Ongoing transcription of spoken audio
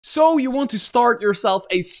So you want to start yourself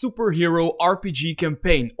a superhero RPG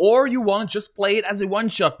campaign, or you want to just play it as a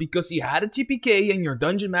one-shot because you had a TPK and your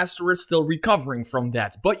dungeon master is still recovering from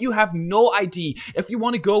that, but you have no idea if you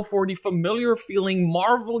want to go for the familiar feeling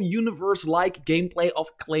Marvel Universe-like gameplay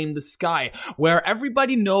of Claim the Sky, where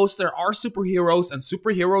everybody knows there are superheroes and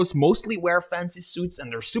superheroes mostly wear fancy suits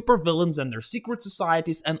and they're supervillains and they're secret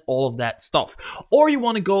societies and all of that stuff. Or you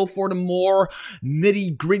want to go for the more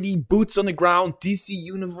nitty-gritty boots on the ground DC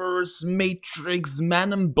Universe, Matrix,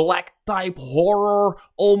 Man in Black type horror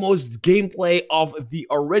almost gameplay of the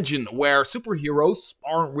Origin, where superheroes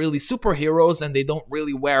aren't really superheroes and they don't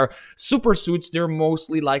really wear super suits. They're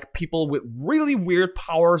mostly like people with really weird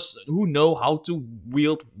powers who know how to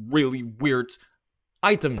wield really weird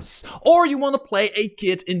items. Or you want to play a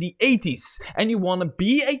kid in the 80s, and you want to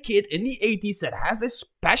be a kid in the 80s that has a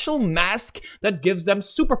special mask that gives them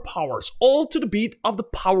superpowers, all to the beat of The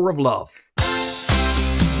Power of Love.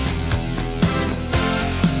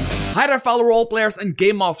 Hi there fellow roleplayers and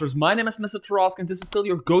game masters, my name is Mr. Trosk and this is still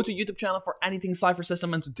your go-to YouTube channel for anything Cypher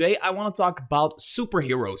System, and today I want to talk about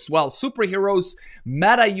superheroes. Well, superheroes,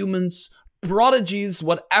 meta-humans, prodigies,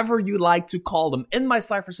 whatever you like to call them. In my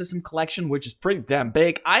Cypher System collection, which is pretty damn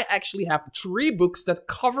big, I actually have 3 books that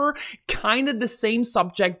cover kind of the same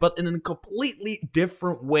subject but in a completely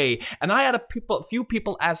different way. And I had a few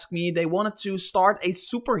people ask me they wanted to start a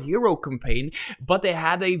superhero campaign, but they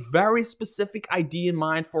had a very specific idea in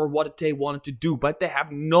mind for what they wanted to do, but they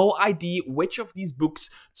have no idea which of these books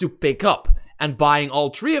to pick up. And buying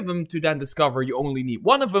all 3 of them to then discover you only need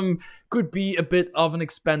one of them could be a bit of an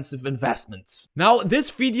expensive investment. Now,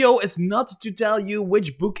 this video is not to tell you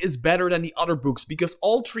which book is better than the other books, because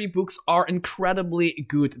all 3 books are incredibly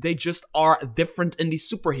good. They just are different in the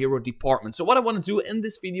superhero department. So what I want to do in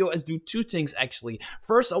this video is do 2 things actually.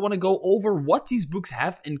 First, I want to go over what these books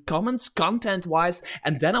have in common content-wise,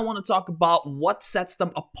 and then I want to talk about what sets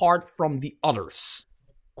them apart from the others.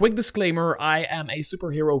 Quick disclaimer, I am a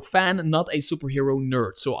superhero fan, not a superhero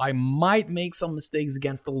nerd, so I might make some mistakes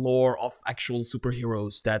against the lore of actual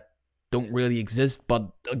superheroes that don't really exist, but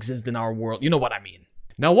exist in our world. You know what I mean.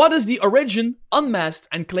 Now, what does the Origin, Unmasked,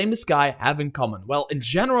 and Claim the Sky have in common? Well, in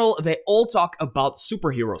general, they all talk about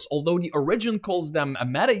superheroes, although the Origin calls them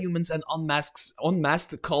meta-humans and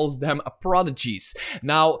Unmasked calls them prodigies.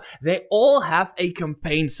 Now, they all have a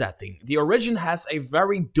campaign setting. The Origin has a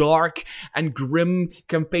very dark and grim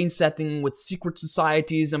campaign setting with secret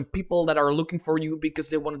societies and people that are looking for you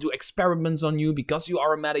because they want to do experiments on you because you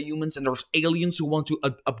are a meta-humans, and there's aliens who want to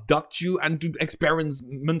abduct you and do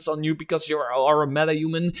experiments on you because you are a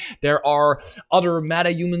meta-human. There are other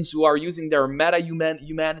meta-humans who are using their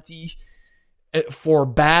meta-humanity for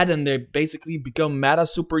bad, and they basically become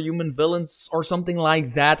meta-superhuman villains or something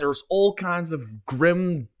like that. There's all kinds of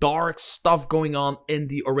grim, dark stuff going on in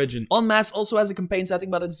the Origin. Unmasked also has a campaign setting,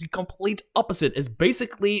 but it's the complete opposite. It's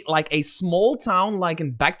basically like a small town, like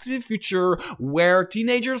in Back to the Future, where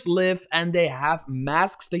teenagers live and they have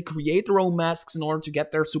masks. They create their own masks in order to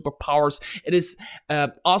get their superpowers. It is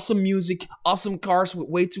awesome music, awesome cars with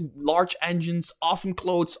way too large engines, awesome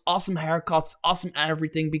clothes, awesome haircuts, awesome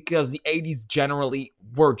everything, because the 80s generally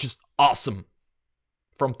were just awesome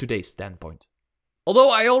from today's standpoint.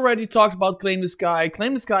 Although I already talked about Claim the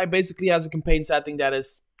Sky basically has a campaign setting that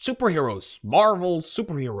is superheroes, Marvel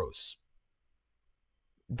superheroes.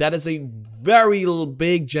 That is a very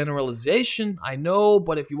big generalization, I know,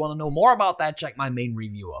 but if you want to know more about that, check my main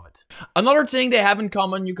review of it. Another thing they have in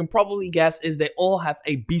common, you can probably guess, is they all have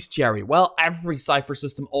a bestiary. Well, every Cypher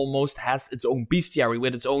system almost has its own bestiary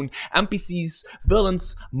with its own NPCs,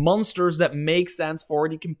 villains, monsters that make sense for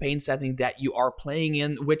the campaign setting that you are playing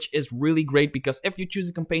in, which is really great because if you choose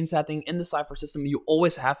a campaign setting in the Cypher system, you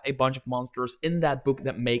always have a bunch of monsters in that book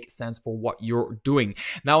that make sense for what you're doing.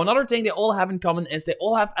 Now, another thing they all have in common is they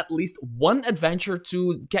all have at least one adventure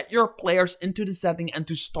to get your players into the setting and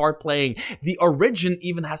to start playing. The Origin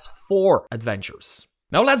even has 4 adventures.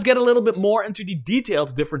 Now let's get a little bit more into the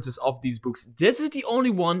detailed differences of these books. This is the only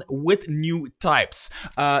one with new types.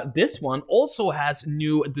 This one also has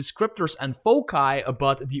new descriptors and foci,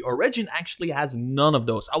 but the Origin actually has none of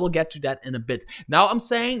those. I will get to that in a bit. Now I'm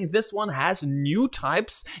saying this one has new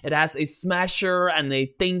types. It has a Smasher and a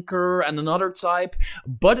Thinker and another type,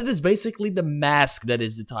 but it is basically the Mask that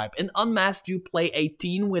is the type. In Unmasked, you play a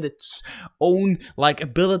teen with its own like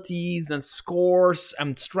abilities and scores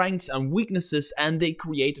and strengths and weaknesses, and they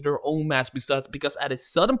create their own mask because at a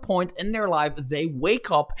certain point in their life, they wake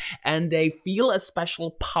up and they feel a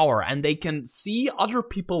special power and they can see other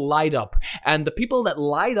people light up. And the people that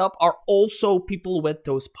light up are also people with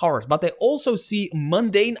those powers, but they also see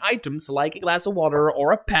mundane items like a glass of water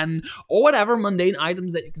or a pen or whatever mundane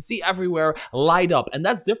items that you can see everywhere light up. And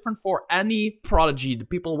that's different for any prodigy. The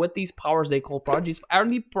people with these powers, they call prodigies.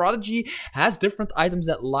 Every prodigy has different items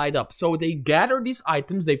that light up. So they gather these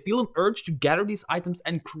items, they feel an urge to gather these items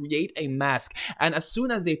and create a mask. And as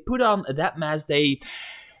soon as they put on that mask, they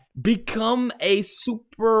become a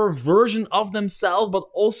super version of themselves, but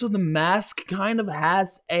also the mask kind of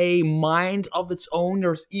has a mind of its own.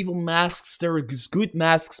 There's evil masks, there's good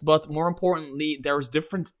masks, but more importantly, there's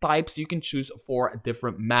different types you can choose for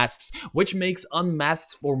different masks, which makes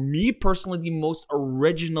Unmasked, for me personally, the most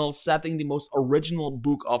original setting, the most original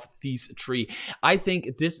book of these three. I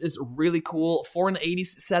think this is really cool for an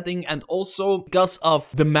 80s setting, and also because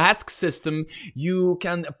of the mask system, you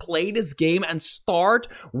can play this game and start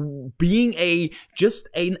being just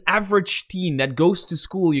an average teen that goes to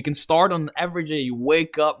school. You can start on an average day. You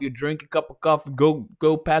wake up, you drink a cup of coffee,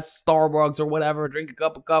 go past Starbucks or whatever, drink a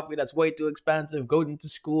cup of coffee that's way too expensive, go into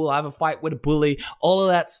school, have a fight with a bully, all of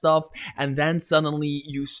that stuff, and then suddenly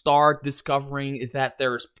you start discovering that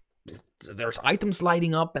there's items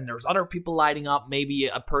lighting up and there's other people lighting up, maybe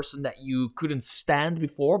a person that you couldn't stand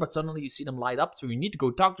before, but suddenly you see them light up, so you need to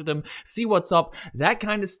go talk to them, see what's up. That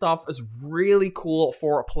kind of stuff is really cool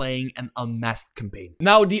for playing an Unmasked campaign.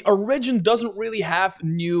 Now, the Origin doesn't really have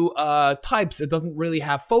new types. It doesn't really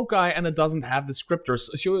have foci, and it doesn't have descriptors.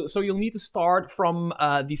 So you'll need to start from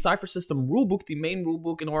the Cypher System rulebook, the main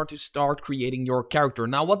rulebook, in order to start creating your character.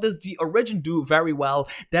 Now, what does the Origin do very well?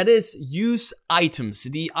 That is use items.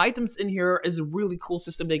 The items in here is a really cool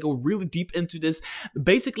system. They go really deep into this.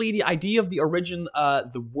 Basically, the idea of the Origin,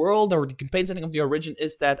 the world or the campaign setting of the Origin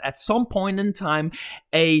is that at some point in time,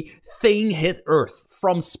 a thing hit Earth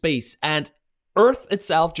from space, and Earth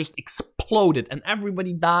itself just exploded and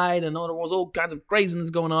everybody died, and there was all kinds of craziness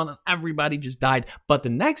going on and everybody just died. But the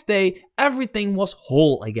next day, everything was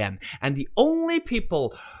whole again. And the only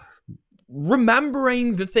people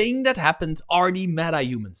remembering the thing that happened are the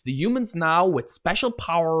meta-humans. The humans now with special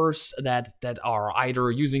powers that are either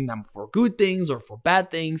using them for good things or for bad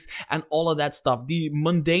things and all of that stuff. The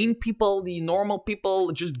mundane people, the normal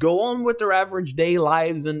people, just go on with their average day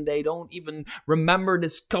lives and they don't even remember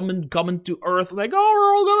this coming to Earth like, oh,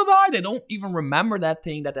 we're all gonna die. They don't even remember that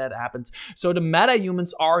thing that happens. So the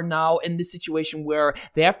meta-humans are now in this situation where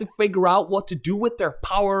they have to figure out what to do with their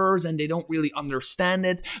powers and they don't really understand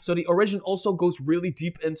it. So the Origin also goes really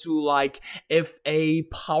deep into like if a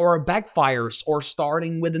power backfires, or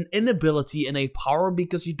starting with an inability in a power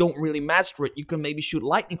because you don't really master it. You can maybe shoot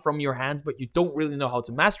lightning from your hands, but you don't really know how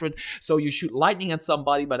to master it. So you shoot lightning at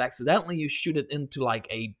somebody, but accidentally you shoot it into like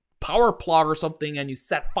a power plot or something, and you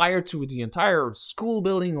set fire to the entire school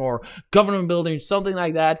building or government building, something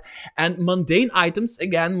like that. And mundane items,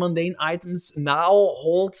 again, mundane items now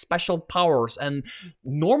hold special powers, and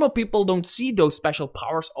normal people don't see those special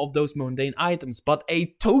powers of those mundane items. But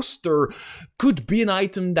a toaster could be an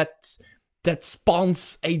item that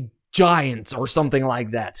spawns a giant or something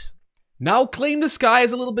like that. Now, Claim the Sky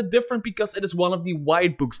is a little bit different because it is one of the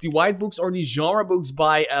white books. The white books are the genre books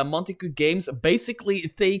by Monte Cook Games.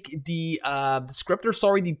 Basically, take the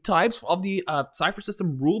descriptor, the types of the Cypher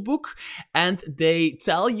System rulebook, and they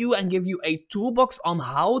tell you and give you a toolbox on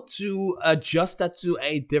how to adjust that to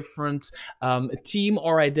a different team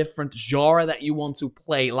or a different genre that you want to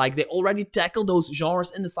play. Like, they already tackle those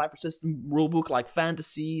genres in the Cypher System rulebook, like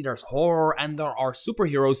fantasy, there's horror, and there are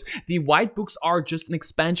superheroes. The white books are just an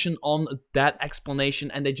expansion on that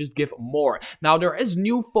explanation, and they just give more. Now, there is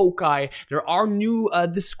new foci, there are new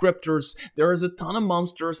descriptors, there is a ton of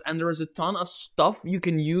monsters, and there is a ton of stuff you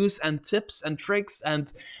can use, and tips and tricks,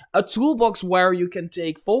 and a toolbox where you can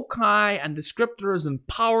take foci and descriptors and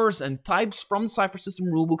powers and types from the Cypher System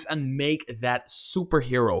rulebooks and make that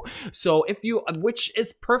superhero. So if you, which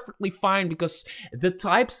is perfectly fine, because the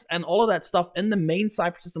types and all of that stuff in the main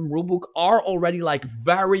Cypher System rulebook are already like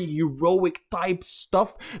very heroic type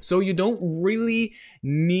stuff, so you don't really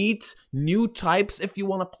need new types if you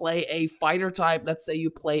want to play a fighter type. Let's say you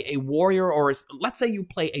play a warrior, or let's say you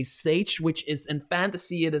play a sage, which is in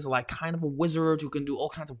fantasy, it is like kind of a wizard. You can do all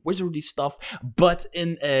kinds of wizardy stuff, but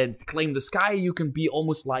in Claim the Sky, you can be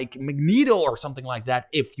almost like Magneto or something like that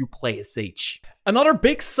if you play a sage. Another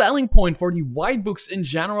big selling point for the white books in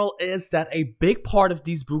general is that a big part of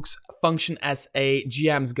these books function as a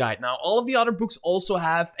GM's guide. Now, all of the other books also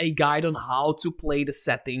have a guide on how to play the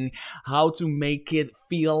setting, how to make it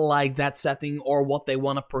feel like that setting or what they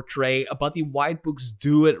want to portray, but the white books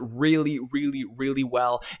do it really, really, really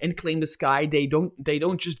well. In Claim the Sky, they don't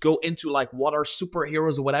just go into like what are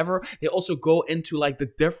superheroes or whatever, they also go into like the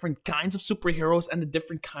different kinds of superheroes and the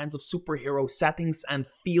different kinds of superhero settings and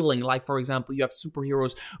feeling. Like, for example, you have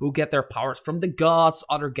superheroes who get their powers from the gods,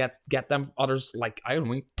 others like, I don't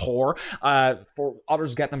know, Thor, for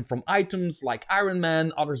others get them from items like Iron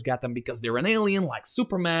Man, others get them because they're an alien like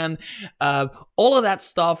Superman. All of that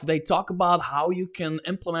stuff, they talk about how you can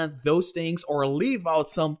implement those things or leave out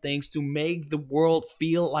some things to make the world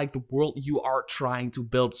feel like the world you are trying to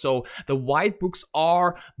build. So the white books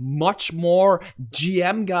are much more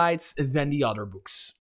GM guides than the other books.